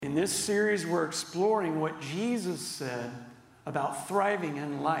In this series, we're exploring what Jesus said about thriving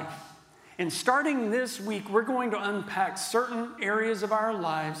in life. And starting this week, we're going to unpack certain areas of our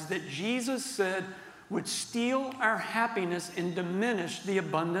lives that Jesus said would steal our happiness and diminish the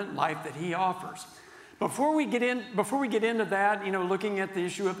abundant life that he offers. Before we get into that, looking at the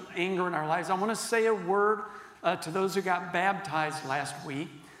issue of anger in our lives, I want to say a word to those who got baptized last week.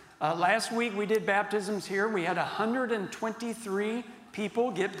 Last week, we did baptisms here. We had 123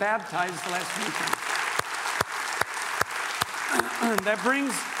 people get baptized last weekend.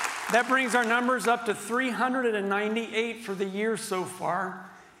 That brings our numbers up to 398 for the year so far.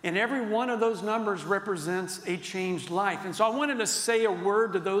 And every one of those numbers represents a changed life. And so I wanted to say a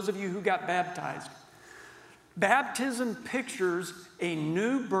word to those of you who got baptized. Baptism pictures a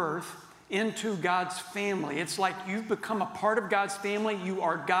new birth into God's family. It's like you've become a part of God's family. You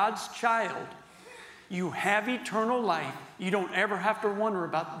are God's child. You have eternal life. You don't ever have to wonder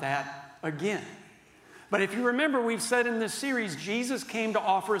about that again. But if you remember, we've said in this series, Jesus came to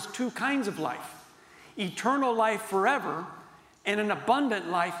offer us two kinds of life. Eternal life forever and an abundant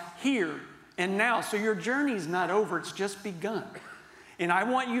life here and now. So your journey's not over, it's just begun. And I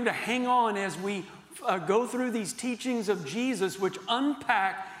want you to hang on as we go through these teachings of Jesus, which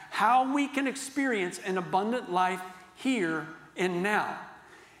unpack how we can experience an abundant life here and now.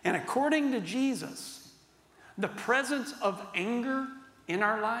 And according to Jesus, the presence of anger in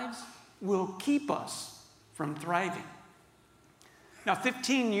our lives will keep us from thriving. Now,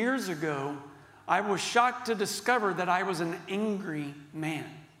 15 years ago, I was shocked to discover that I was an angry man.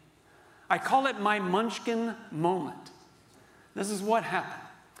 I call it my Munchkin moment. This is what happened.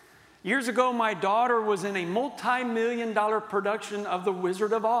 Years ago, my daughter was in a multi-million-dollar production of The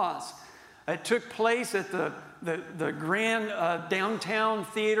Wizard of Oz. It took place at the grand downtown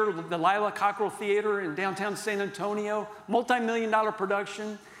theater, the Lila Cockrell Theater in downtown San Antonio, multi-million-dollar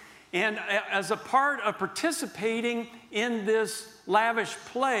production. And as a part of participating in this lavish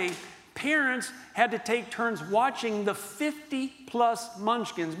play, parents had to take turns watching the 50-plus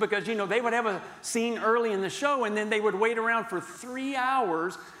Munchkins because, they would have a scene early in the show and then they would wait around for 3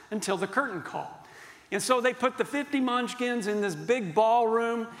 hours until the curtain call. And so they put the 50 Munchkins in this big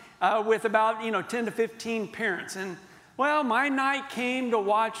ballroom with about, 10 to 15 parents. And, well, my night came to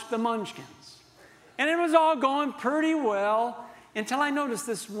watch the Munchkins. And it was all going pretty well until I noticed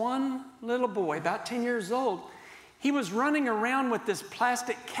this one little boy, about 10 years old. He was running around with this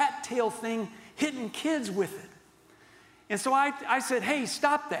plastic cattail thing, hitting kids with it. And so I said, hey,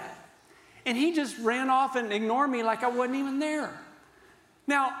 stop that. And he just ran off and ignored me like I wasn't even there.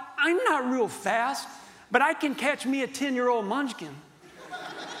 Now, I'm not real fast, but I can catch me a 10-year-old Munchkin.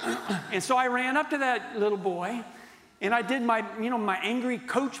 And so I ran up to that little boy, and I did my angry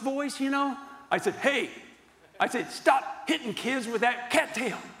coach voice, I said, hey, stop hitting kids with that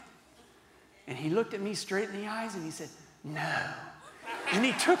cattail. And he looked at me straight in the eyes and he said, no. And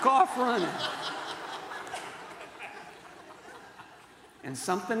he took off running. And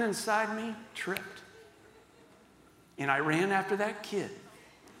something inside me tripped. And I ran after that kid.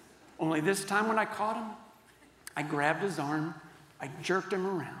 Only this time when I caught him, I grabbed his arm, I jerked him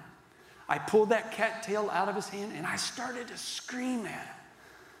around. I pulled that cattail out of his hand and I started to scream at him.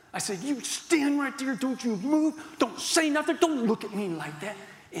 I said, you stand right there, don't you move, don't say nothing, don't look at me like that.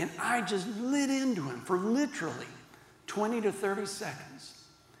 And I just lit into him for literally 20 to 30 seconds.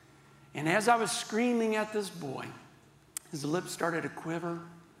 And as I was screaming at this boy, his lips started to quiver.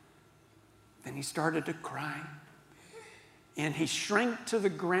 Then he started to cry. And he shrank to the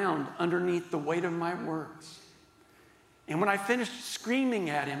ground underneath the weight of my words. And when I finished screaming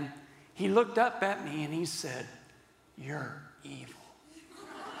at him, he looked up at me and he said, you're evil.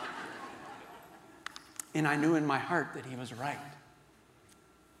 And I knew in my heart that he was right.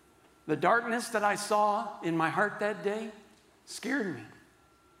 The darkness that I saw in my heart that day scared me.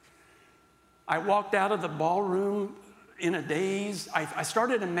 I walked out of the ballroom in a daze. I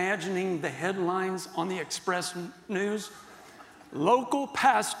started imagining the headlines on the Express News. Local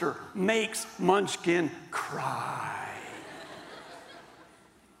pastor makes Munchkin cry.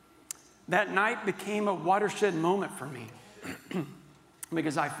 That night became a watershed moment for me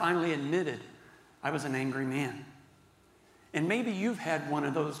because I finally admitted I was an angry man. And maybe you've had one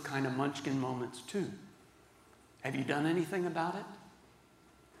of those kind of Munchkin moments too. Have you done anything about it?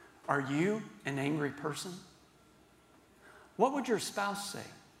 Are you an angry person? What would your spouse say?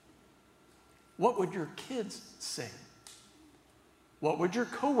 What would your kids say? What would your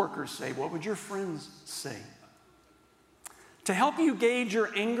coworkers say? What would your friends say? To help you gauge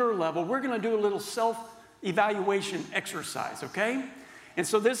your anger level, we're going to do a little self-evaluation exercise, okay? And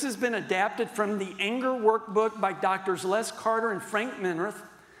so this has been adapted from the Anger Workbook by Drs. Les Carter and Frank Minirth.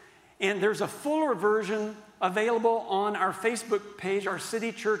 And there's a fuller version available on our Facebook page, our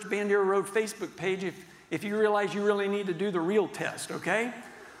City Church Bandera Road Facebook page, if you realize you really need to do the real test, okay?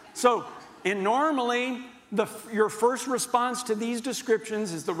 So, and normally, your first response to these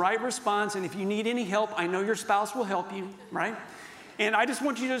descriptions is the right response, and if you need any help, I know your spouse will help you, right? And I just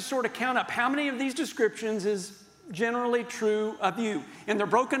want you to sort of count up how many of these descriptions is generally true of you. And they're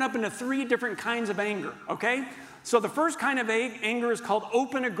broken up into 3 different kinds of anger, okay? So the first kind of anger is called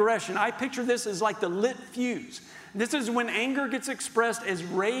open aggression. I picture this as like the lit fuse. This is when anger gets expressed as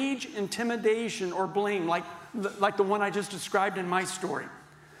rage, intimidation, or blame, like the one I just described in my story.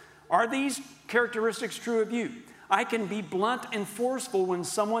 Are these characteristics true of you? I can be blunt and forceful when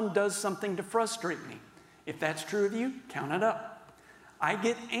someone does something to frustrate me. If that's true of you, count it up. I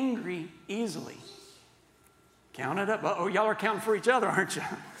get angry easily. Count it up. Uh-oh, y'all are counting for each other, aren't you?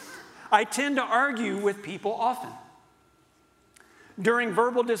 I tend to argue with people often. During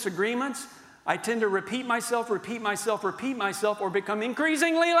verbal disagreements, I tend to repeat myself, or become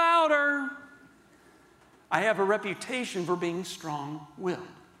increasingly louder. I have a reputation for being strong-willed.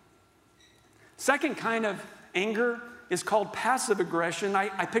 Second kind of anger is called passive aggression.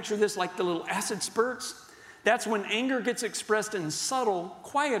 I picture this like the little acid spurts. That's when anger gets expressed in subtle,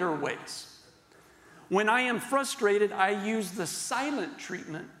 quieter ways. When I am frustrated, I use the silent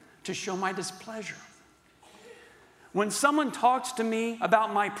treatment to show my displeasure. When someone talks to me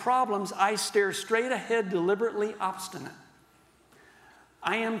about my problems, I stare straight ahead, deliberately obstinate.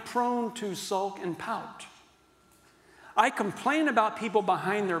 I am prone to sulk and pout. I complain about people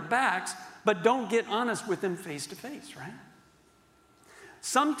behind their backs, but don't get honest with them face to face, right?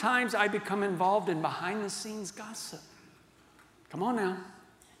 Sometimes I become involved in behind-the-scenes gossip. Come on now.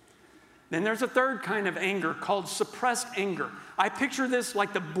 Then there's a third kind of anger called suppressed anger. I picture this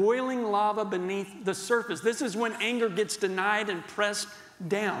like the boiling lava beneath the surface. This is when anger gets denied and pressed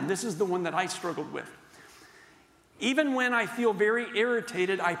down. This is the one that I struggled with. Even when I feel very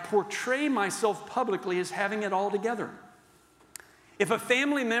irritated, I portray myself publicly as having it all together. If a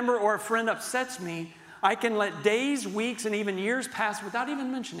family member or a friend upsets me, I can let days, weeks, and even years pass without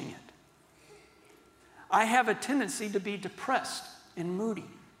even mentioning it. I have a tendency to be depressed and moody.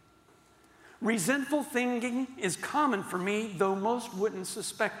 Resentful thinking is common for me, though most wouldn't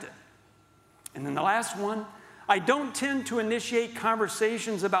suspect it. And then the last one, I don't tend to initiate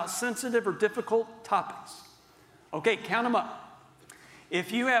conversations about sensitive or difficult topics. Okay, count them up.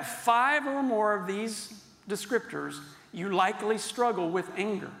 If you have 5 or more of these descriptors, you likely struggle with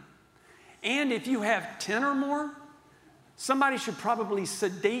anger. And if you have 10 or more, somebody should probably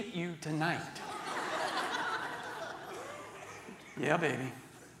sedate you tonight. Yeah, baby.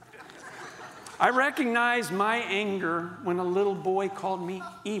 I recognized my anger when a little boy called me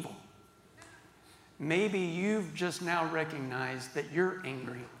evil. Maybe you've just now recognized that you're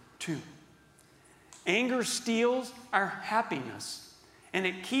angry too. Anger steals our happiness, and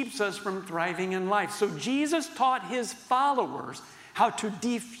it keeps us from thriving in life. So Jesus taught his followers how to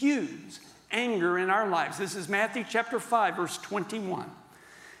diffuse anger in our lives. This is Matthew chapter 5, verse 21.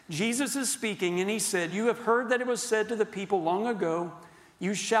 Jesus is speaking, and he said, "You have heard that it was said to the people long ago,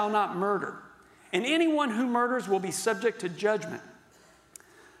 'You shall not murder.' And anyone who murders will be subject to judgment.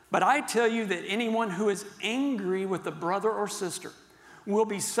 But I tell you that anyone who is angry with a brother or sister will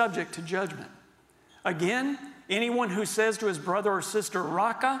be subject to judgment. Again, anyone who says to his brother or sister,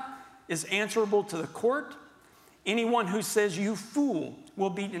 'Raka,' is answerable to the court. Anyone who says, 'You fool,' will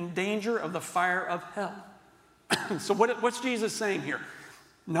be in danger of the fire of hell." So what's Jesus saying here?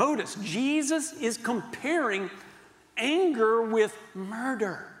 Notice, Jesus is comparing anger with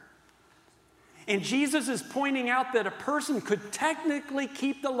murder. And Jesus is pointing out that a person could technically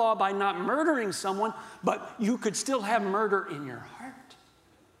keep the law by not murdering someone, but you could still have murder in your heart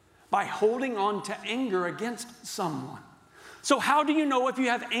by holding on to anger against someone. So how do you know if you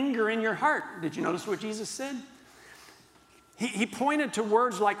have anger in your heart? Did you notice what Jesus said? He pointed to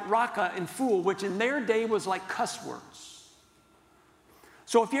words like raka and fool, which in their day was like cuss words.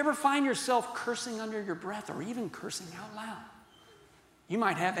 So if you ever find yourself cursing under your breath or even cursing out loud, you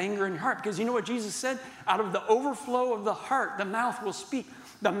might have anger in your heart, because you know what Jesus said? Out of the overflow of the heart, the mouth will speak.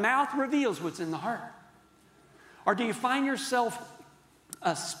 The mouth reveals what's in the heart. Or do you find yourself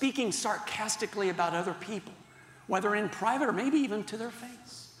speaking sarcastically about other people, whether in private or maybe even to their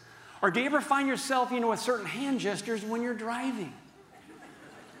face? Or do you ever find yourself, with certain hand gestures when you're driving?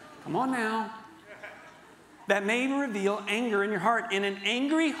 Come on now. That may reveal anger in your heart. And an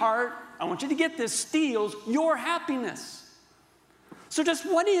angry heart, I want you to get this, steals your happiness. So just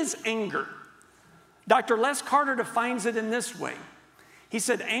what is anger? Dr. Les Carter defines it in this way. He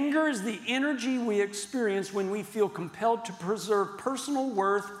said, anger is the energy we experience when we feel compelled to preserve personal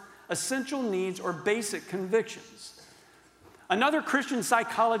worth essential needs or basic convictions. Another Christian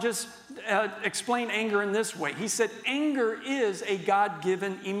psychologist explained anger in this way. He said, anger is a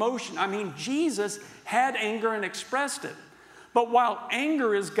God-given emotion. I mean, Jesus had anger and expressed it. But while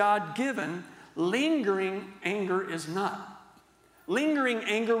anger is God-given, lingering anger is not. Lingering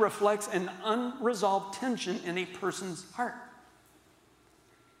anger reflects an unresolved tension in a person's heart.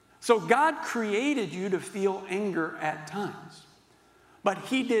 So God created you to feel anger at times, but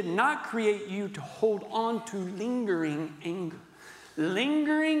He did not create you to hold on to lingering anger.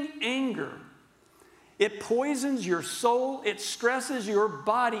 Lingering anger, it poisons your soul, it stresses your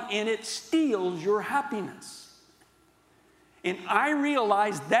body, and it steals your happiness. And I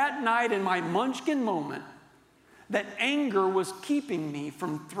realized that night in my Munchkin moment that anger was keeping me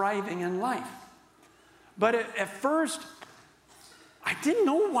from thriving in life. But at first, I didn't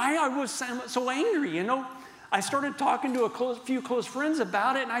know why I was so angry, you know. I started talking to a few close friends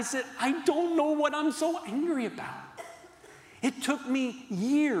about it, and I said, I don't know what I'm so angry about. It took me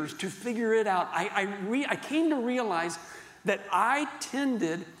years to figure it out. I came to realize that I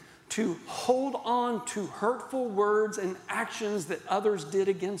tended to hold on to hurtful words and actions that others did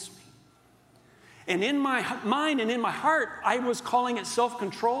against me. And in my mind and in my heart, I was calling it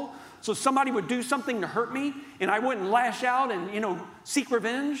self-control. So somebody would do something to hurt me, and I wouldn't lash out and, seek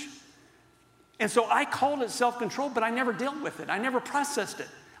revenge. And so I called it self-control, but I never dealt with it. I never processed it.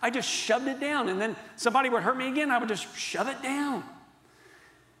 I just shoved it down. And then somebody would hurt me again, I would just shove it down.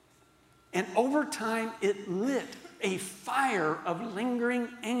 And over time, it lit a fire of lingering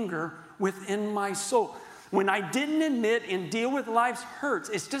anger within my soul. When I didn't admit and deal with life's hurts,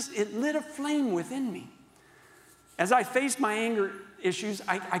 it lit a flame within me. As I faced my anger issues,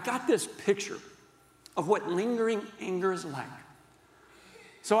 I got this picture of what lingering anger is like.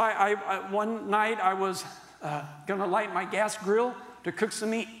 So one night I was going to light my gas grill to cook some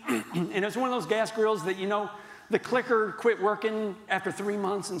meat. And it's one of those gas grills that, the clicker quit working after 3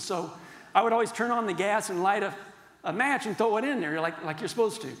 months. And so I would always turn on the gas and light a match and throw it in there like you're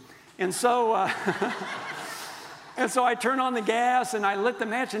supposed to. And so... And so I turned on the gas and I lit the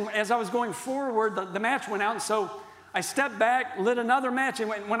match, and as I was going forward, the match went out, and so I stepped back, lit another match, and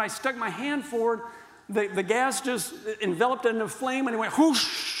when I stuck my hand forward, the gas just enveloped it in a flame, and it went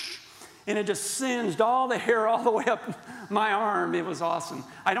whoosh, and it just singed all the hair all the way up my arm. It was awesome.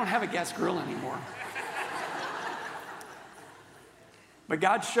 I don't have a gas grill anymore. But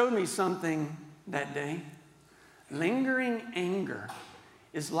God showed me something that day. Lingering anger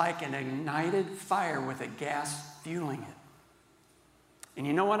is like an ignited fire with a gas fueling it. And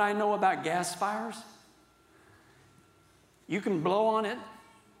you know what I know about gas fires? You can blow on it,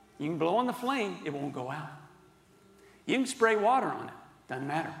 you can blow on the flame, it won't go out. You can spray water on it, doesn't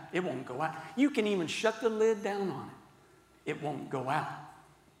matter, it won't go out. You can even shut the lid down on it, it won't go out.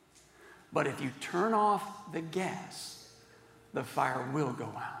 But if you turn off the gas, the fire will go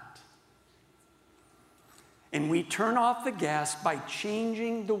out. And we turn off the gas by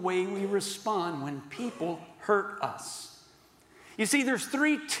changing the way we respond when people hurt us. You see, there's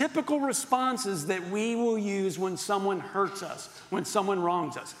 3 typical responses that we will use when someone hurts us, when someone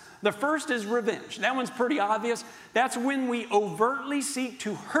wrongs us. The first is revenge. That one's pretty obvious. That's when we overtly seek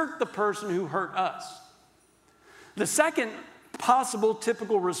to hurt the person who hurt us. The second possible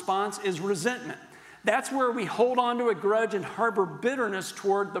typical response is resentment. That's where we hold on to a grudge and harbor bitterness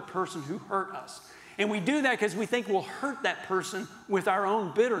toward the person who hurt us. And we do that because we think we'll hurt that person with our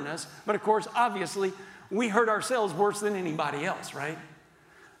own bitterness. But of course, obviously, we hurt ourselves worse than anybody else, right?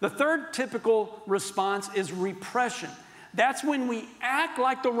 The third typical response is repression. That's when we act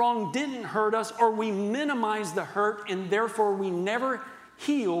like the wrong didn't hurt us, or we minimize the hurt, and therefore we never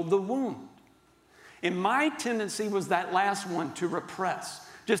heal the wound. And my tendency was that last one, to repress.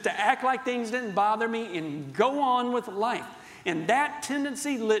 Just to act like things didn't bother me and go on with life. And that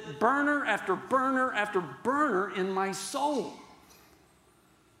tendency lit burner after burner after burner in my soul.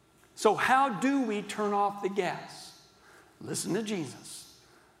 So how do we turn off the gas? Listen to Jesus.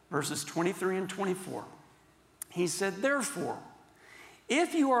 Verses 23 and 24. He said, therefore,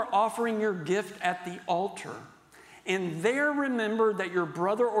 if you are offering your gift at the altar, and there remember that your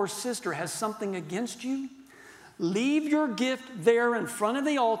brother or sister has something against you, leave your gift there in front of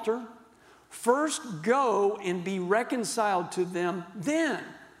the altar. First go and be reconciled to them, then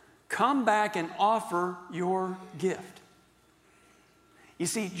come back and offer your gift. You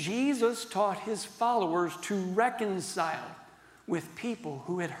see, Jesus taught his followers to reconcile with people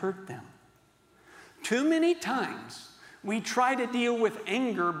who had hurt them. Too many times we try to deal with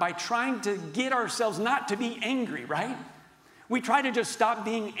anger by trying to get ourselves not to be angry, right? We try to just stop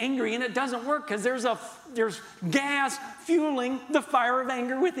being angry, and it doesn't work because there's gas fueling the fire of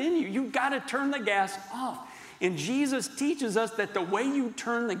anger within you. You've got to turn the gas off. And Jesus teaches us that the way you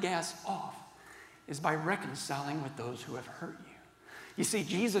turn the gas off is by reconciling with those who have hurt you. You see,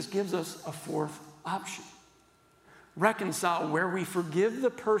 Jesus gives us a fourth option. Reconcile, where we forgive the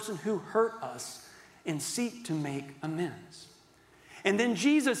person who hurt us and seek to make amends. And then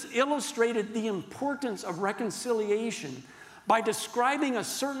Jesus illustrated the importance of reconciliation by describing a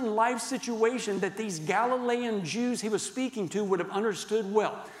certain life situation that these Galilean Jews he was speaking to would have understood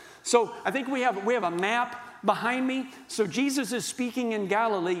well. So I think we have a map behind me. So Jesus is speaking in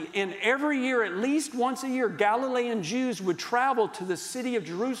Galilee, and every year, at least once a year, Galilean Jews would travel to the city of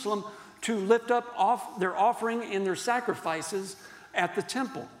Jerusalem to lift up their offering and their sacrifices at the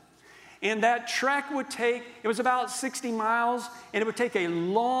temple. And that trek it was about 60 miles, and it would take a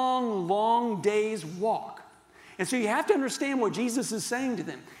long, long day's walk. And so you have to understand what Jesus is saying to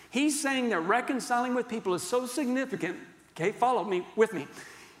them. He's saying that reconciling with people is so significant. Okay, follow me with me.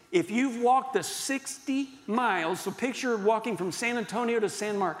 If you've walked the 60 miles, so picture walking from San Antonio to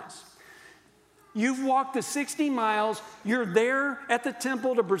San Marcos. You've walked the 60 miles, you're there at the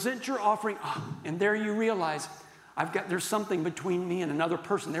temple to present your offering, and there you realize, there's something between me and another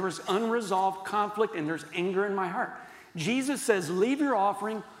person. There is unresolved conflict and there's anger in my heart. Jesus says, leave your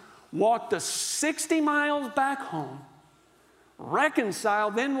offering, walk the 60 miles back home,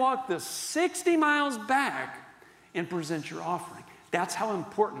 reconcile, then walk the 60 miles back and present your offering. That's how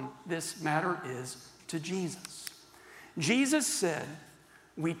important this matter is to Jesus. Jesus said,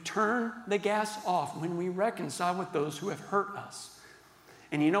 we turn the gas off when we reconcile with those who have hurt us.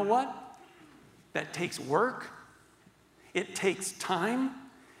 And you know what? That takes work, it takes time,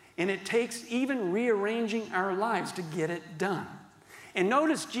 and it takes even rearranging our lives to get it done. And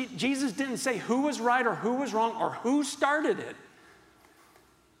notice, Jesus didn't say who was right or who was wrong or who started it.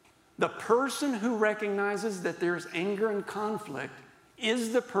 The person who recognizes that there's anger and conflict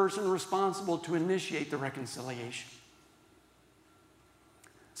is the person responsible to initiate the reconciliation.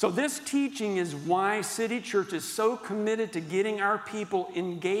 So this teaching is why City Church is so committed to getting our people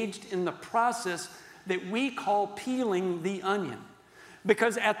engaged in the process that we call peeling the onion.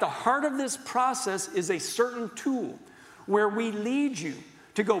 Because at the heart of this process is a certain tool where we lead you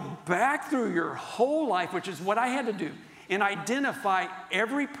to go back through your whole life, which is what I had to do, and identify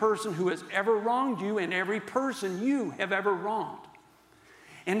every person who has ever wronged you and every person you have ever wronged.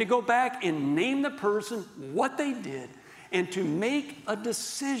 And to go back and name the person, what they did, and to make a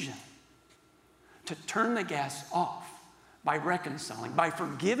decision to turn the gas off by reconciling, by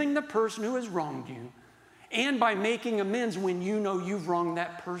forgiving the person who has wronged you, and by making amends when you know you've wronged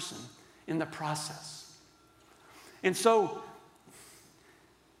that person in the process. And so,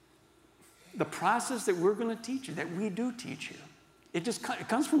 the process that we're going to teach you, that we do teach you, it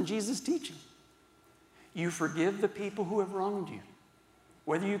comes from Jesus' teaching. You forgive the people who have wronged you,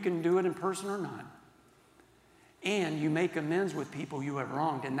 whether you can do it in person or not. And you make amends with people you have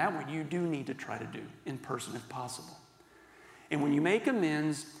wronged. And that one you do need to try to do in person if possible. And when you make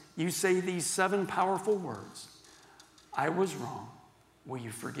amends, you say these 7 powerful words. I was wrong. Will you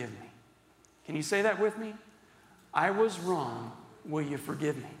forgive me? Can you say that with me? I was wrong. Will you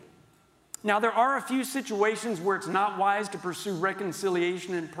forgive me? Now, there are a few situations where it's not wise to pursue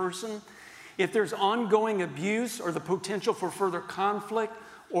reconciliation in person. If there's ongoing abuse or the potential for further conflict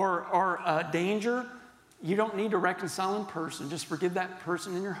or danger, you don't need to reconcile in person. Just forgive that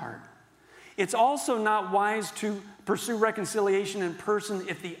person in your heart. It's also not wise to pursue reconciliation in person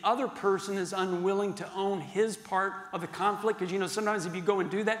if the other person is unwilling to own his part of the conflict. Because, sometimes if you go and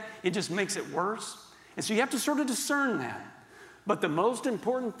do that, it just makes it worse. And so you have to sort of discern that. But the most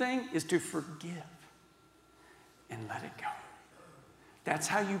important thing is to forgive and let it go. That's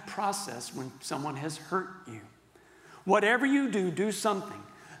how you process when someone has hurt you. Whatever you do, do something.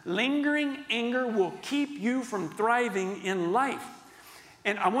 Lingering anger will keep you from thriving in life.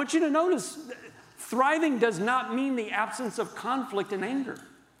 And I want you to notice, thriving does not mean the absence of conflict and anger.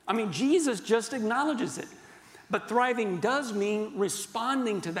 I mean, Jesus just acknowledges it. But thriving does mean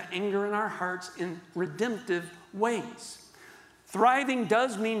responding to the anger in our hearts in redemptive ways. Thriving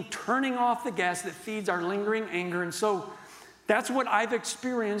does mean turning off the gas that feeds our lingering anger. And so that's what I've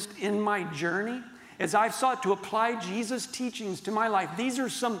experienced in my journey as I've sought to apply Jesus' teachings to my life. These are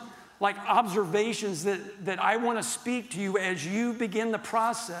some observations that I want to speak to you as you begin the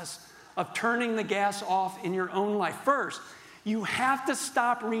process of turning the gas off in your own life. First, you have to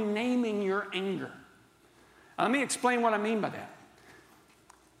stop renaming your anger. Now, let me explain what I mean by that.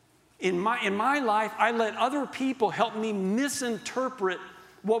 In my life, I let other people help me misinterpret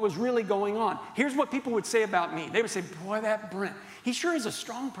what was really going on. Here's what people would say about me. They would say, boy, that Brent, he sure has a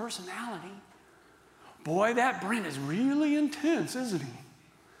strong personality. Boy, that Brent is really intense, isn't he?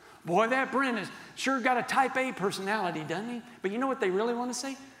 Boy, that Brent has sure got a type A personality, doesn't he? But you know what they really want to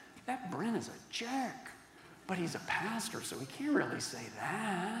say? That Brent is a jerk. But he's a pastor, so he can't really say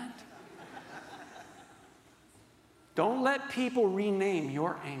that. Don't let people rename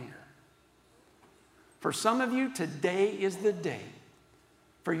your anger. For some of you, today is the day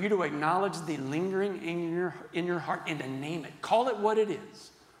for you to acknowledge the lingering anger in your heart and to name it. Call it what it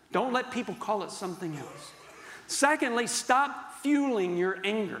is. Don't let people call it something else. Secondly, stop fueling your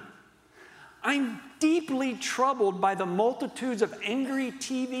anger. I'm deeply troubled by the multitudes of angry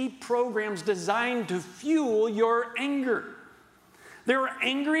TV programs designed to fuel your anger. There are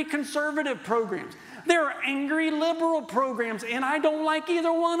angry conservative programs. There are angry liberal programs, and I don't like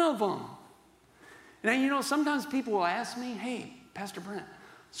either one of them. Now, you know, sometimes people will ask me, hey, Pastor Brent,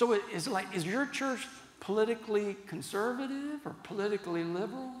 so is your church politically conservative or politically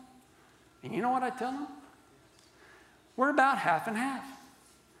liberal? And you know what I tell them? We're about half and half.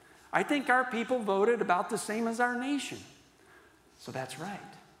 I think our people voted about the same as our nation. So that's right.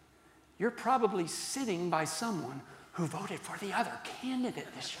 You're probably sitting by someone who voted for the other candidate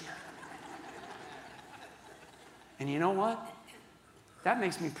this year. And you know what? That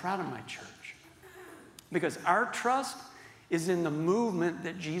makes me proud of my church. Because our trust is in the movement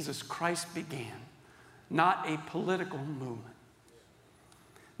that Jesus Christ began, not a political movement.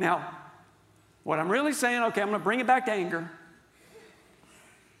 Now, what I'm really saying, okay, I'm going to bring it back to anger.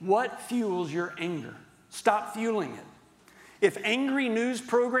 What fuels your anger? Stop fueling it. If angry news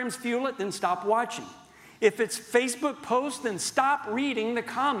programs fuel it, then stop watching. If it's Facebook posts, then stop reading the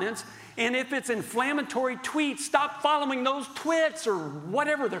comments. And if it's inflammatory tweets, stop following those twits or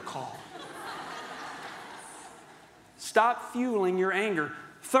whatever they're called. Stop fueling your anger.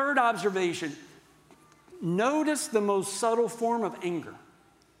 Third observation, notice the most subtle form of anger,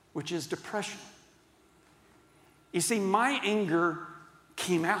 which is depression. You see, my anger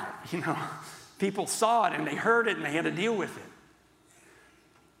came out, People saw it and they heard it and they had to deal with it.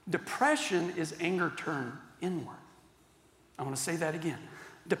 Depression is anger turned inward. I want to say that again.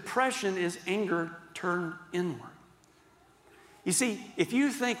 Depression is anger turned inward. You see, if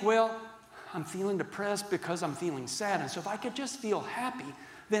you think, well, I'm feeling depressed because I'm feeling sad, and so if I could just feel happy,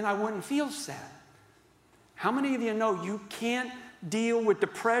 then I wouldn't feel sad. How many of you know you can't deal with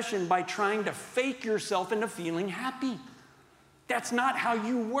depression by trying to fake yourself into feeling happy? That's not how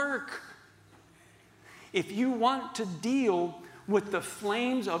you work. If you want to deal with the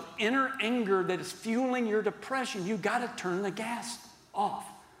flames of inner anger that is fueling your depression, you got to turn the gas off.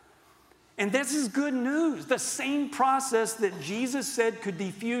 And this is good news. The same process that Jesus said could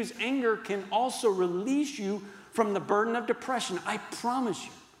diffuse anger can also release you from the burden of depression. I promise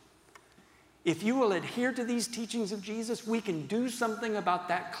you. If you will adhere to these teachings of Jesus, we can do something about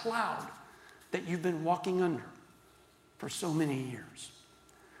that cloud that you've been walking under for so many years.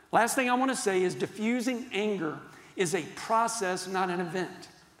 Last thing I want to say is diffusing anger is a process, not an event.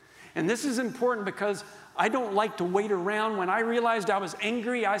 And this is important because I don't like to wait around. When I realized I was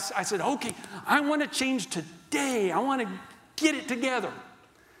angry, I said, okay, I want to change today. I want to get it together.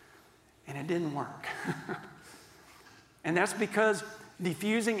 And it didn't work. And that's because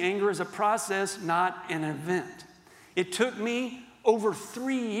diffusing anger is a process, not an event. It took me over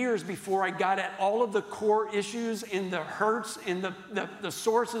 3 years before I got at all of the core issues and the hurts and the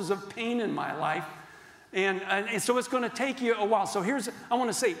sources of pain in my life. And so it's going to take you a while. So I want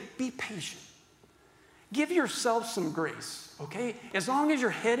to say, be patient. Give yourself some grace, okay? As long as you're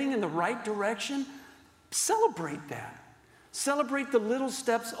heading in the right direction, celebrate that. Celebrate the little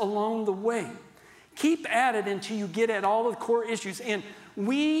steps along the way. Keep at it until you get at all of the core issues. And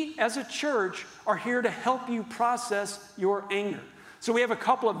we, as a church, are here to help you process your anger. So we have a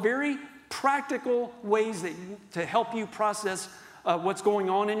couple of very practical ways to help you process what's going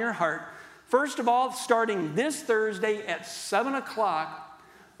on in your heart. First of all, starting this Thursday at 7 o'clock,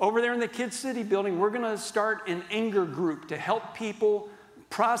 over there in the Kids City building, we're going to start an anger group to help people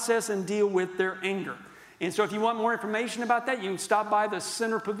process and deal with their anger. And so if you want more information about that, you can stop by the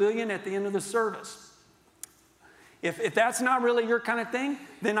Center Pavilion at the end of the service. If that's not really your kind of thing,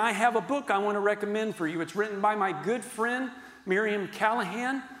 then I have a book I want to recommend for you. It's written by my good friend, Miriam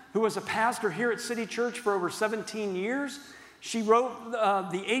Callahan, who was a pastor here at City Church for over 17 years. She wrote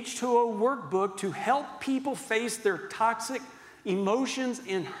the H2O workbook to help people face their toxic emotions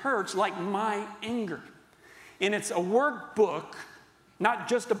and hurts like my anger. And it's a workbook, not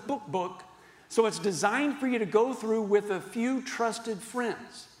just a book. So it's designed for you to go through with a few trusted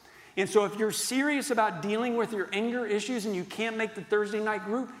friends. And so if you're serious about dealing with your anger issues and you can't make the Thursday night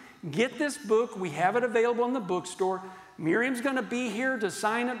group, get this book. We have it available in the bookstore. Miriam's going to be here to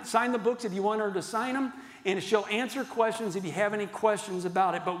sign the books if you want her to sign them, and she'll answer questions if you have any questions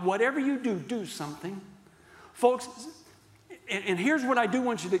about it. But whatever you do, do something. Folks, and here's what I do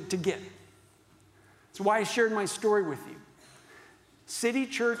want you to get. It's why I shared my story with you. City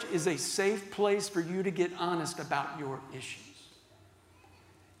Church is a safe place for you to get honest about your issues.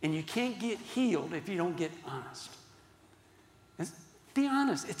 And you can't get healed if you don't get honest. Be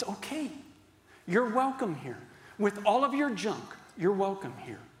honest. It's okay. You're welcome here. With all of your junk, you're welcome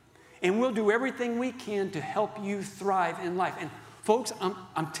here. And we'll do everything we can to help you thrive in life. And folks,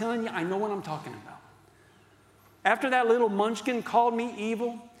 I'm telling you, I know what I'm talking about. After that little munchkin called me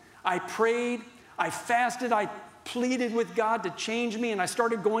evil, I prayed, I fasted, I pleaded with God to change me, and I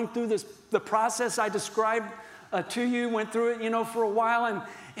started going through the process I described to you, went through it, for a while,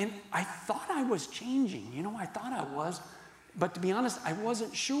 and I thought I was changing. I thought I was, but to be honest, I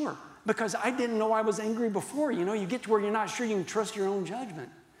wasn't sure because I didn't know I was angry before. You get to where you're not sure you can trust your own judgment.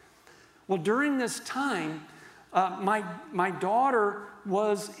 Well, during this time, my daughter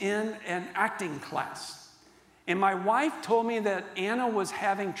was in an acting class. And my wife told me that Anna was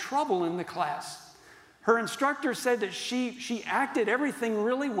having trouble in the class. Her instructor said that she acted everything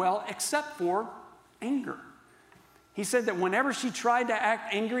really well except for anger. He said that whenever she tried to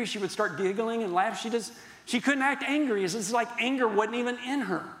act angry, she would start giggling and laugh. She couldn't act angry. It's like anger wasn't even in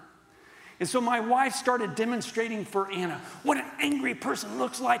her. And so my wife started demonstrating for Anna what an angry person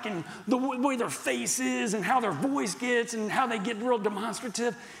looks like and the way their face is and how their voice gets and how they get real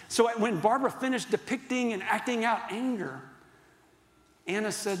demonstrative. So when Barbara finished depicting and acting out anger,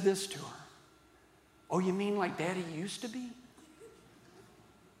 Anna said this to her. Oh, you mean like Daddy used to be?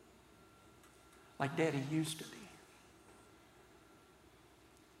 Like Daddy used to be.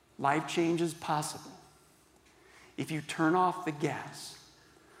 Life change is possible. If you turn off the gas,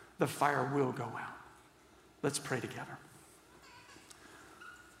 the fire will go out. Let's pray together.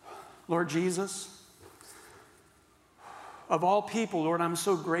 Lord Jesus, of all people, Lord, I'm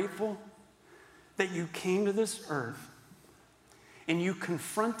so grateful that you came to this earth and you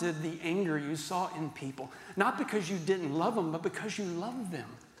confronted the anger you saw in people. Not because you didn't love them, but because you loved them.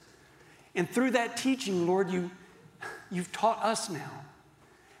 And through that teaching, Lord, you've taught us now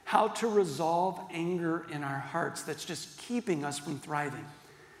how to resolve anger in our hearts that's just keeping us from thriving.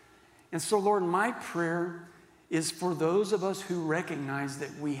 And so, Lord, my prayer is for those of us who recognize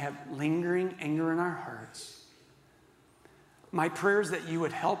that we have lingering anger in our hearts. My prayer is that you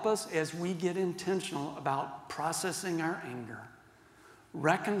would help us as we get intentional about processing our anger,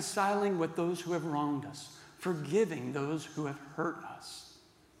 reconciling with those who have wronged us, forgiving those who have hurt us.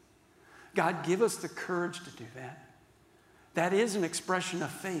 God, give us the courage to do that. That is an expression of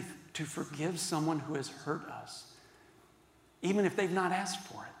faith, to forgive someone who has hurt us, even if they've not asked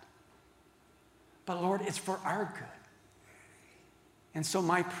for it. But Lord, it's for our good. And so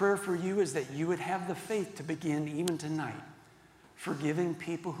my prayer for you is that you would have the faith to begin even tonight, forgiving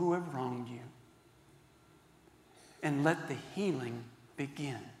people who have wronged you. And let the healing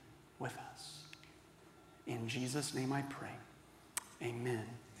begin with us. In Jesus' name I pray. Amen.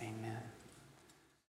 Amen.